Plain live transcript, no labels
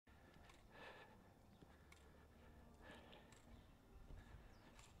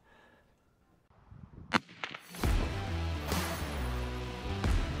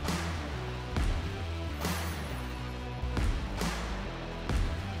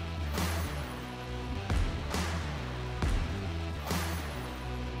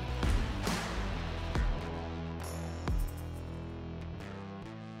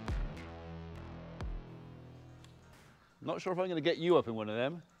Not sure if I'm going to get you up in one of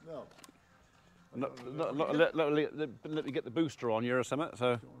them. No. Let me get the booster on you or something.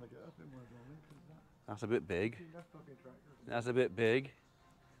 So Don't want to get up in one, darling, 'cause that's a bit big. that fucking tractor. That's a bit big.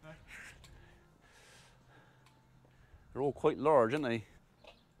 They're all quite large, aren't they?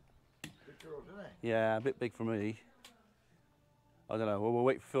 Big girls, isn't it? Yeah, a bit big for me. I don't know. Well, we'll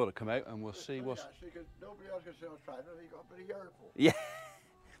wait for Phil to come out and we'll see what's. Actually, 'cause nobody else can say I was trying, and he got a bit of yard full. Yeah.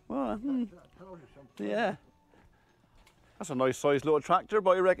 Well, That tells you something. yeah. That's a nice sized little tractor,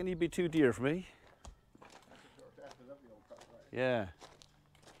 but I reckon he'd be too dear for me. Yeah.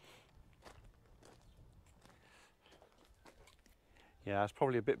 Yeah, that's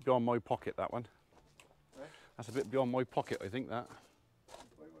probably a bit beyond my pocket, that one. Right. That's a bit beyond my pocket, I think, that.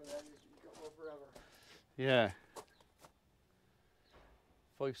 Wait a minute, you got one forever. Yeah.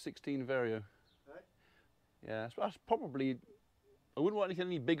 516 Vario. Right. Yeah, that's probably, I wouldn't want anything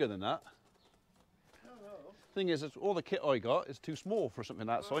any bigger than that. No. Thing is, it's, all the kit I got is too small for something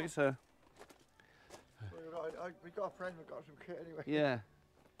that size, so. We got a friend who got some kit anyway. Yeah.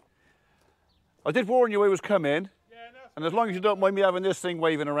 I did warn you I was coming. Yeah, no, And as long as you don't mind me having this thing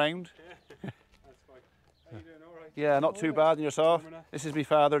waving around. that's fine. How you doing? All right? Yeah, not too bad. And yourself? This is my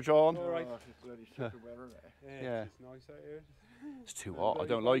father, John. All right. Oh, it's bloody super weather, isn't it? Yeah. It's nice out here. It's too hot. I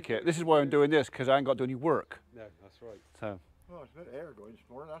don't like it. This is why I'm doing this, because I ain't got to do any work. No, that's right. So Oh, it's a bit of air going this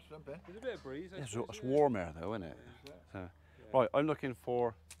morning, that's something. There's a bit of breeze. it's warm air though, isn't it? So, right, I'm looking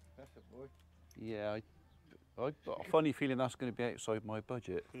for. That's the boy. Yeah, I've got a funny feeling that's going to be outside my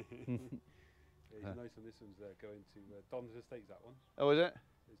budget. Yeah, it's nice on this one's going to Don's Estates, that one. Oh, is it?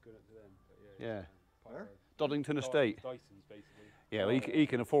 It's going up to them. But Yeah. Where? Doddington Estate. Dyson's basically. Yeah, well, he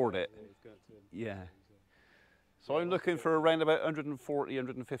can afford it. Yeah, it's going up to them. Yeah. So I'm looking for around about 140,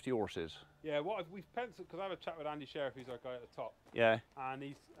 150 horses. Yeah, we've penciled, because I have a chat with Andy Sheriff, who's our guy at the top, Yeah, and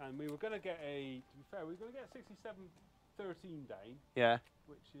we were going to get to be fair, we were going to get a 6713 down, yeah.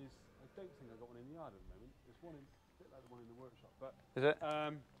 which is, I don't think I've got one in the yard at the moment. There's one a bit like the one in the workshop, but Is it?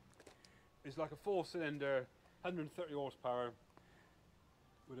 it's like a 4-cylinder, 130 horsepower,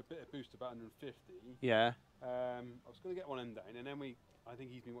 with a bit of boost about 150. Yeah. I was going to get one in down, and then I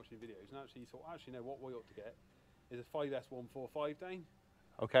think he's been watching videos, and actually he thought, no, what we ought to get is a 5S145 down.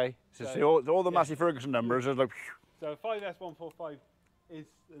 Okay. So, So, see, all the yeah. Massey Ferguson numbers are like. So a 5S145 is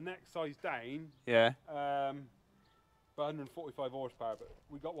the next size down, Yeah. but 145 horsepower, but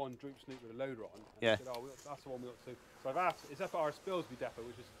we got one droop snoot with a loader on. And Yeah. I said, that's the one we ought to. So I've asked, it's up at our Spilsby depot,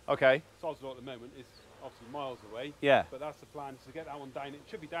 which is Okay. Soslow at the moment, is obviously miles away. Yeah. But that's the plan, to get that one down. It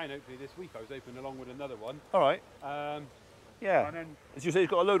should be down hopefully this week. I was hoping along with another one. All right. Yeah. And then As you say,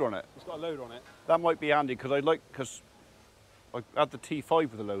 it's got a loader on it. it's got a loader on it. That might be handy because I had the T5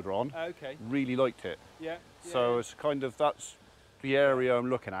 with the loader on. Okay. Really liked it. Yeah. So it's kind of that's the area I'm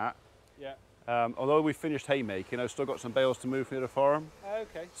looking at. Yeah. Although we finished haymaking, I've still got some bales to move near the farm.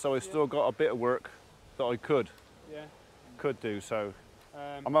 Okay. So I've still got a bit of work that I could do. So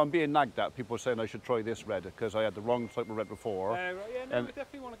I'm being nagged at. People are saying I should try this red because I had the wrong type of red before. Right, yeah, no, And- we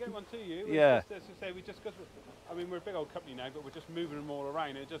definitely want to get one to you. Yeah. As I say, because we're a big old company now, but we're just moving them all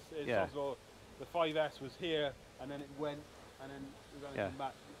around. It's Yeah. also, the 5S was here, and then it went, and then we're going to come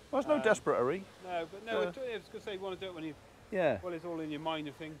back. Well, there's no desperate hurry. No, but no, it's going to say you want to do it when you, Yeah. well, it's all in your mind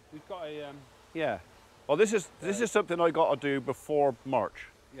of thing. We've got a, Yeah. Well, this is something I got to do before March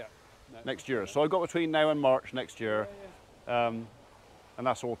yeah. No, next year. So I got between now and March next year, yeah. and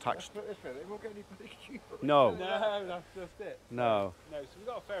that's all taxed. Put it this way, they won't get any place cheaper. No. No, that's just it. No. No, so we've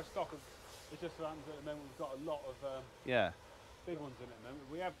got a fair stock of, it just so happens at the moment we've got a lot of Yeah. big ones in at the moment.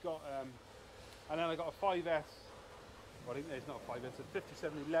 We have got, and then I got a 5S, well, I think it's not a 5S, a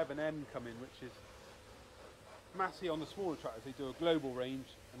 5711N coming, which is Massey on the smaller tractors. They do a global range,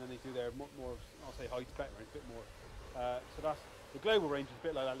 and then they do their more I'll say high spec range, a bit more. So that's, the global range is a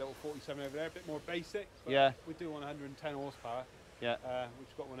bit like that little 47 over there, a bit more basic. But Yeah. we do want 110 horsepower. Yeah.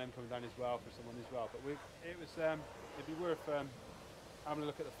 We've got one of them coming down as well for someone as well. But it'd be worth having a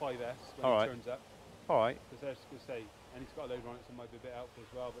look at the 5S when All it right. turns up. All right. Because they're just going to say, and it's got a loader on it, so it might be a bit helpful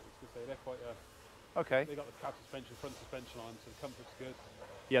as well. But it's going to say they're quite. Okay. They got the cab suspension, front suspension on, so the comfort's good.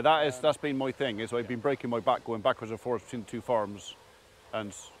 Yeah, that's been my thing. Is I've been breaking my back going backwards and forwards between the two farms,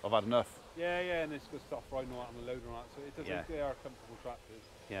 and I've had enough. Yeah, and it's good stuff riding on it and the loader on it, so it does. Yeah. They are comfortable tractors.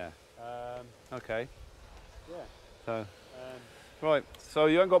 Yeah. Okay. Yeah. So. Right. So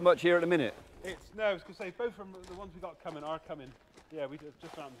you haven't got much here at the minute. No, I was going to say both of them, the ones we got coming are coming. Yeah, we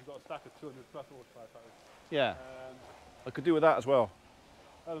just found we've got a stack of 200 plus horsepower tractors. Yeah. I could do with that as well.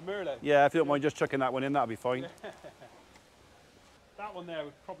 Oh, the Merlot. Yeah, if you don't mind just chucking that one in, that'd be fine. That one there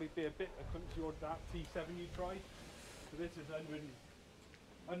would probably be a bit akin to that T7 you tried. So this is 100.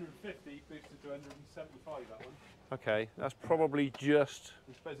 150 boosted to 175, that one. Okay, that's probably just.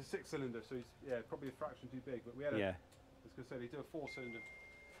 It's a 6-cylinder, so he's probably a fraction too big. But we had Yeah. I was going to say, they do a 4-cylinder,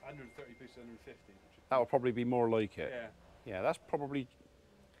 130 boosted to 150. That would probably be more like it. Yeah. Yeah, that's probably.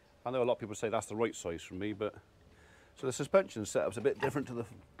 I know a lot of people say that's the right size for me, but so the suspension setup's a bit different to the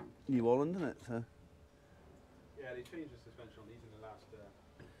New Holland, isn't it? So. Yeah, they changed the suspension on these in the last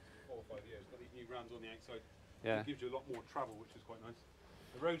 4 or 5 years. Got these new rounds on the outside. Yeah. It gives you a lot more travel, which is quite nice.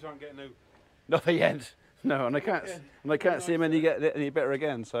 The roads aren't getting no. No, they ain't. No, and I can't. Yeah. And I can't see them any better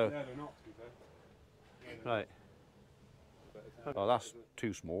again. So. Yeah, they're not. To be fair. Yeah, Right. Oh, that's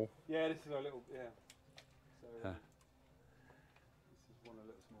too small. Yeah, this is our little. Yeah. So, Yeah. this is one a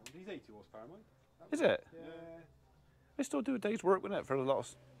little small. These 80 horsepower, mate. Is it? Yeah. They still do a day's work with it for a lot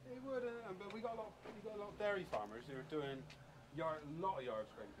of. It would, but we got a lot of dairy farmers who are doing a lot of yard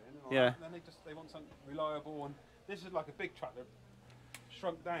scraping. And all Yeah. that, and then they want something reliable, and this is like a big tractor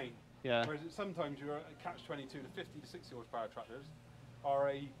shrunk down. Yeah. Whereas sometimes your catch-22, the 50 to 60 horsepower tractors are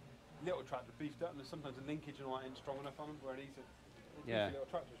a little tractor beefed up, and there's sometimes a linkage and all that ain't strong enough on them. Where these are Yeah. little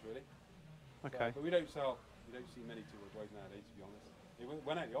tractors really. Okay. So, but we don't see many two-wheel drives nowadays, to be honest. They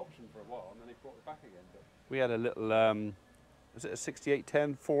went out the option for a while, and then they brought it back again. But We had a little. Was it a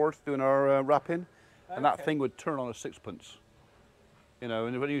 6810 Ford doing our wrapping, and that thing would turn on a sixpence. You know,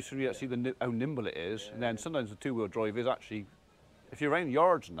 and when you see how nimble it is, and then sometimes the two-wheel drive is actually, if you're around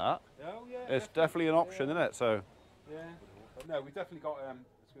yards and that, oh yeah, it's definitely an option, isn't it? So. Yeah. But no, we definitely got. I was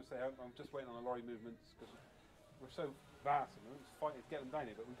going to say, I'm just waiting on the lorry movements because we're so vast, and it's fighting to get them down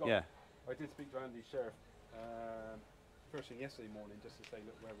here. But we've got. Yeah. I did speak to Andy Sheriff first thing yesterday morning just to say,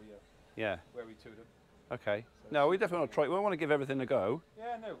 look, where we took them. Okay. So No, we definitely want to try. We want to give everything a go.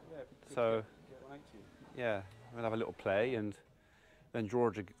 Yeah, no, yeah. Good So. to get one out to you. Yeah, we'll have a little play, and then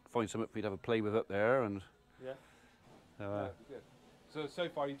George will find something for you to have a play with up there, and. Yeah. So, Yeah, that'd be good. So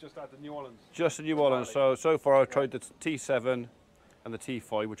far you've just had the New Orleans. just the New Holland. So far I've tried the T7 and the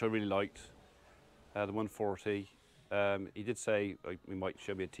T5, which I really liked. The 140. He did say he might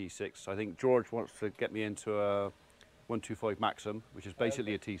show me a T6. I think George wants to get me into a 125 Maxim, which is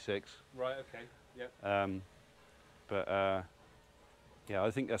basically a T6. Right. Okay. Yeah. Yeah,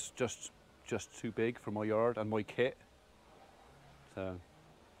 I think that's just too big for my yard and my kit. So,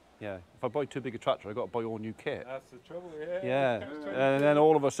 yeah, if I buy too big a tractor, I've got to buy all new kit. That's the trouble. Yeah. Yeah, and then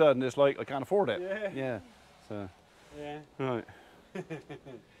all of a sudden it's like I can't afford it. Yeah. Yeah. So. Yeah. Right.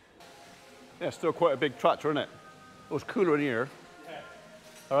 Yeah, still quite a big tractor, isn't it? It was cooler in here. Yeah.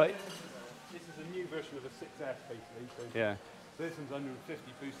 All right. This is a new version of a 6S basically. So Yeah. So this one's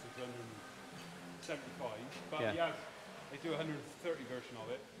 150 boosted to 175, but Yeah. they do a 130 version of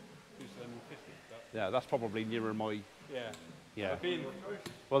it, boosted to 150. Yeah, that's probably nearer my. Yeah. Yeah. Being,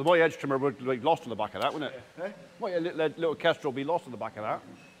 Well, my edge trimmer would be lost on the back of that, wouldn't it? Eh? My little Kestrel would be lost on the back of that.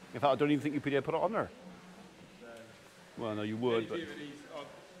 In fact, I don't even think you'd be able to put it on there. Well, no, you would, but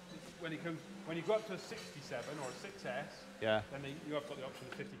when you go up to a 67 or a 6S, yeah, then you have got the option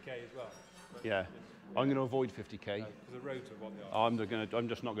of 50k as well. But yeah. I'm going to avoid 50k. because the roads are what they are. I'm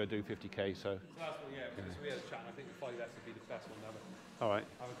just not going to do 50k. So. So that's what, because we had a chat, and I think the 5S would be the best one ever. All right.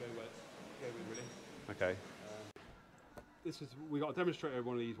 Have a go with really. Okay. We got a demonstrator of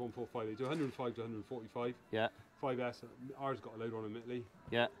one of these 145. They do 105 to 145. Yeah. 5S. Ours got a load on, admittedly.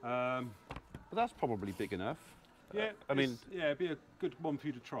 Yeah. Um, But that's probably big enough. yeah. I mean. yeah, it'd be a good one for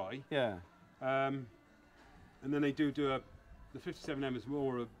you to try. Yeah. And then they do the 57M is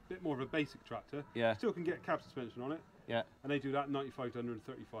a bit more of a basic tractor. Yeah. Still can get cab suspension on it. Yeah. And they do that 95 to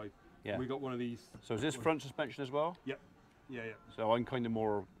 135. Yeah. We got one of these. So is this front suspension as well? Yep. Yeah, yeah. So I'm kind of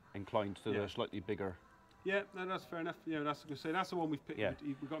more inclined to the slightly bigger. Yeah, no, that's fair enough. Yeah, that's the one we've picked. Yeah.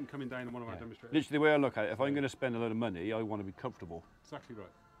 We got them coming down in one of our demonstrators. Literally, the way I look at it, if I'm going to spend a lot of money, I want to be comfortable. Exactly right.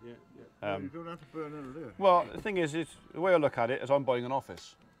 Yeah, yeah. You don't have to burn it, do you? Well, the thing is, the way I look at it is I'm buying an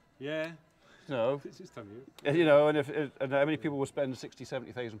office. Yeah. You know, It's this time of year. you know, and and how many people will spend 60,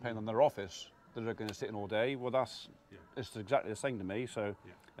 70,000 pounds on their office that are going to sit in all day? Well, it's exactly the same to me. So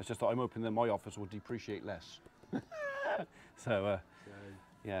it's just that I'm hoping that my office will depreciate less. So.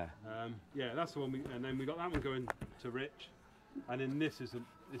 Yeah. Yeah, that's the one. And then we got that one going to Rich, and then this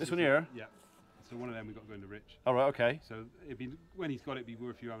This one here? Yeah. So one of them we got going to Rich. All right. Okay. So it'd be when he's got it, it'd be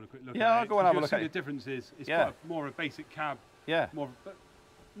worth you having a quick look. Yeah, at I'll it. go and have a You'll look see at the it. difference is it's Yeah. got more of a basic cab. Yeah. More. But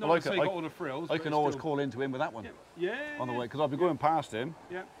not Well, necessarily got all the frills. I but can it's always still, call into him with that one Yeah. on the way because I'll be going past him.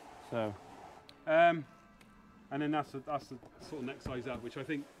 Yeah. So. And then that's the sort of next size up, which I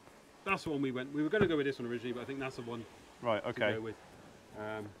think that's the one we were going to go with this one originally, but I think that's the one Right. to Okay. go with.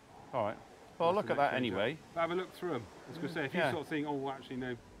 All right. Well, I'll look at that anyway. But have a look through them. I was going to say, if you sort of think, oh, actually,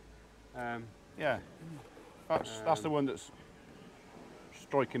 no. Yeah. That's the one that's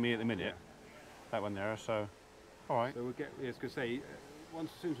striking me at the minute. That one there. So, all right. So we'll get. Yeah, I was going to say, once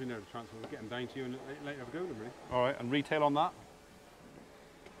as soon as we know the transfer, we'll get them down to you and let you have a go at them. Really. All right. And retail on that?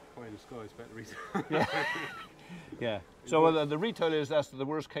 Pie in the sky is better retail. Yeah. Yeah. So the retail that's the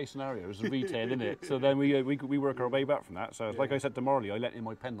worst case scenario is the retail, isn't it? So then we work our way back from that. So like I said to Marley, I lent him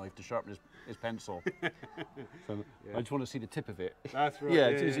my penknife to sharpen his pencil. So I just want to see the tip of it. That's right. Yeah,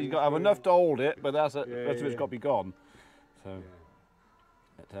 you've got to have enough to hold it, but that's it's got to be gone. So,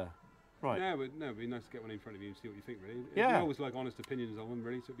 right. No, it'd be nice to get one in front of you and see what you think, really. Yeah. We always like honest opinions on them,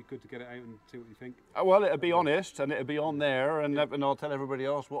 really, so it'd be good to get it out and see what you think. Well, it'll be honest, and it'll be on there, and I'll tell everybody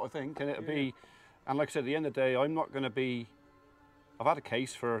else what I think, and it'll be, and like I said, at the end of the day, I'm not going to be, I've had a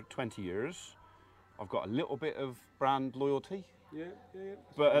case for 20 years, I've got a little bit of brand loyalty,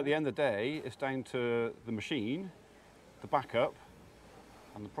 but at the end of the day, it's down to the machine, the backup,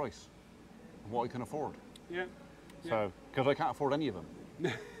 and the price, and what I can afford. Yeah. So, because I can't afford any of them.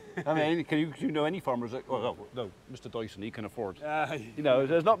 I mean, do you know any farmers that, well, no, Mr. Dyson, he can afford. You know,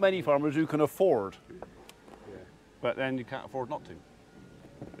 there's not many farmers who can afford. Yeah. But then you can't afford not to.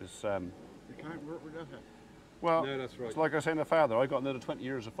 It's, You can't work with that. well, No, that's right. it's like I was saying to Father, I've got another 20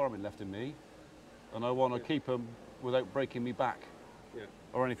 years of farming left in me, and I want to keep them without breaking me back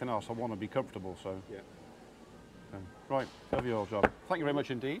or anything else. I want to be comfortable, so. Yeah. Right, love you all, John. Thank you very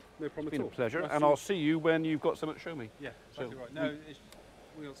much indeed. No problem It's been at all. a pleasure, Nice and to- I'll see you when you've got something to show me. Yeah, So exactly right. No,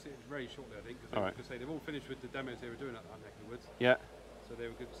 we'll see it very shortly, I think, All right. because they've all finished with the demos they were doing at that neck of the woods. Yeah, So they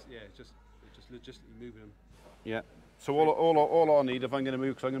were good. Yeah, just logistically moving them. yeah. So all I need, if I'm going to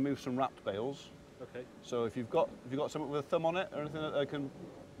move, because I'm going to move some wrapped bales. Okay. So if you've got something with a thumb on it or anything that I can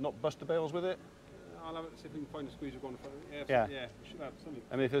not bust the bales with it. I'll have it, see if we can find a squeezer go on the front. Yeah. Yeah, we should have something.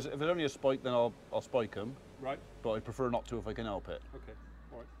 I mean, if there's only a spike, then I'll spike them. Right. But I prefer not to if I can help it. Okay.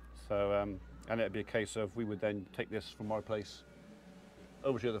 All right. So and it'd be a case of we would then take this from our place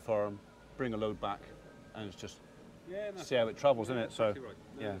over to the other farm, bring a load back, and it's just see how it travels, isn't it? So Exactly right.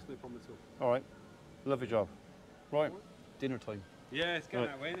 No, yeah. there's no problem at all. All right, lovely job. Right, dinner time. Yeah, it's getting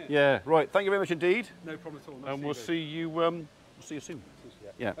Right. that way, isn't it? Yeah, right. Thank you very much indeed, No problem at all. Nice and to we'll see you see you soon.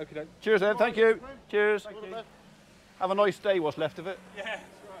 guys. Yeah. Okay then. Cheers then. Thank you. Cheers. Thank you. Have a nice day. What's left of it. Yeah, that's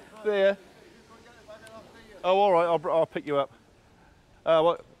right. There. Oh, all right. I'll pick you up.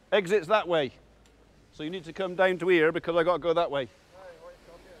 Well, exit's that way, so you need to come down to here because I got to go that way.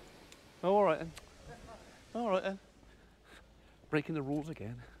 Oh, all right then. All right then. Breaking the rules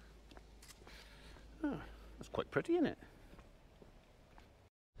again. Oh, that's quite pretty, isn't it?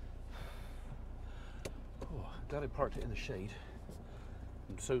 Oh, Daddy parked it in the shade,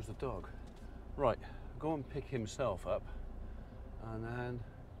 and so's the dog. Right, go and pick himself up, and then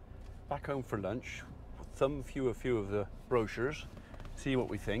back home for lunch. Thumb through a few of the brochures, see what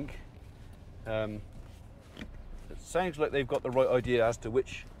we think. It sounds like they've got the right idea as to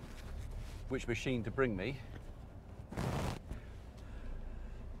which machine to bring me.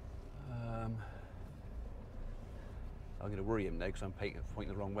 I'm going to worry him now because I'm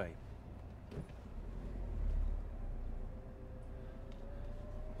pointing the wrong way.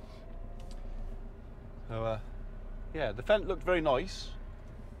 So, yeah, the Fent looked very nice,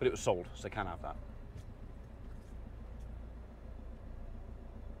 but it was sold, so they can't have that.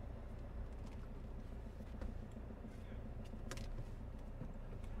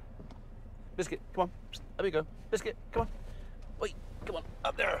 Biscuit, come on. There we go. Biscuit, come on. Wait, come on,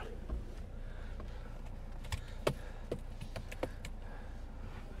 up there.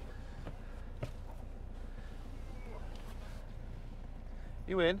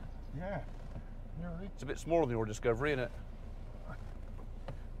 You in? Yeah. Nearly. It's a bit smaller than your Discovery, isn't it?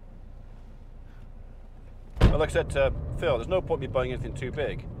 Well, like I said to Phil, there's no point me buying anything too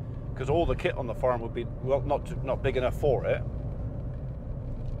big because all the kit on the farm would be not big enough for it,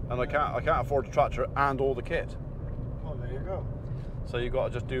 and I can't afford the tractor and all the kit. Oh, there you go. So you got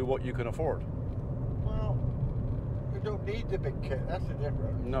to just do what you can afford. Well, you don't need the big kit. That's the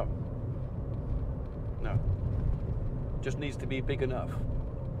difference. No. No. Just needs to be big enough.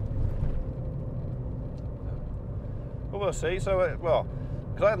 Well, we'll see. So, well,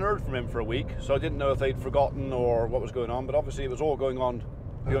 because I hadn't heard from him for a week, so I didn't know if they'd forgotten or what was going on. But obviously, it was all going on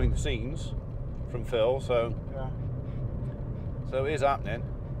behind the scenes from Phil. So, Yeah. so it is happening.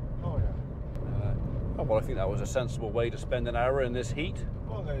 Oh, yeah. Oh, well, I think that was a sensible way to spend an hour in this heat.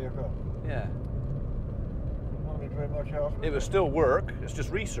 Well, there you go. Yeah. Not need very much else. It was still work. It's just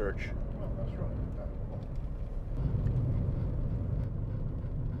research. Well, that's right.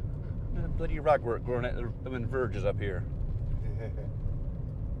 Bloody ragwork growing out the verges up here.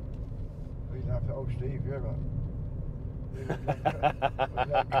 We didn't have to. Oh, Steve, you're right.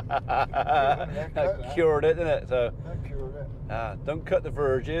 That cured it, didn't it? So, That cured it. don't cut the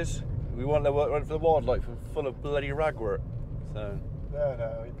verges. We want to run for the wildlife full of bloody ragwort. So,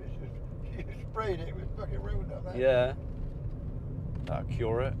 No, he sprayed it with fucking ruined on that. yeah, that'll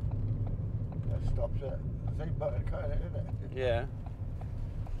cure it. That stops it. I think button cut it, isn't it? Yeah.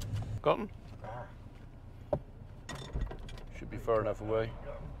 Got 'em? Ah. Should be far enough away.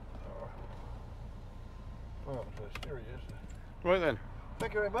 Well, so there he is. Right then.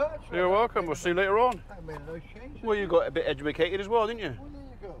 Thank you very much. You're welcome. We'll see you later on. That made a nice change. Well, you got a bit educated as well, didn't you? Well, there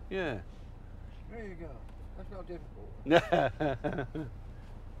you go. Yeah. There you go. That's not difficult.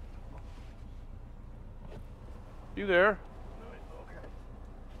 You there? Okay.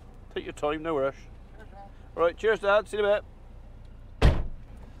 Take your time, no rush. Cheers, man. All right, cheers, Dad. See you in a bit.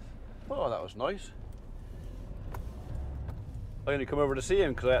 Oh, that was nice. I only come over to see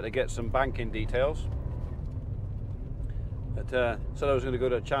him because I had to get some banking details. But said I was going to go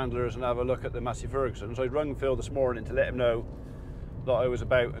to Chandlers and have a look at the Massey Ferguson. So I rung Phil this morning to let him know that I was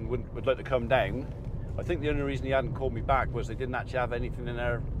about and would like to come down. I think the only reason he hadn't called me back was they didn't actually have anything in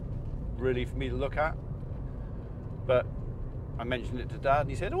there really for me to look at. But I mentioned it to Dad and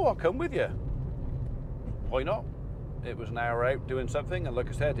he said, oh, I'll come with you. Why not? It was an hour out doing something, and like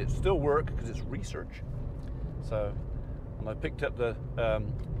I said, it's still work because it's research. So, and I picked up the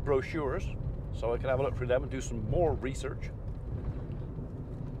brochures so I can have a look through them and do some more research.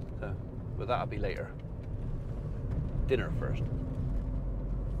 But that'll be later. Dinner first.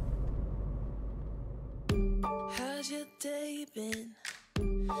 How's your day been?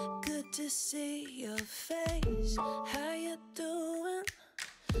 Good to see your face. How you doing?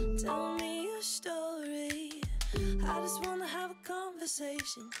 Tell me your story. I just wanna have a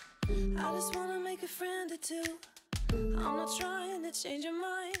conversation. I just wanna make a friend or two. I'm not trying to change your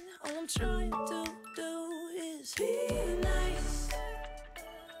mind. All I'm trying to do is be nice.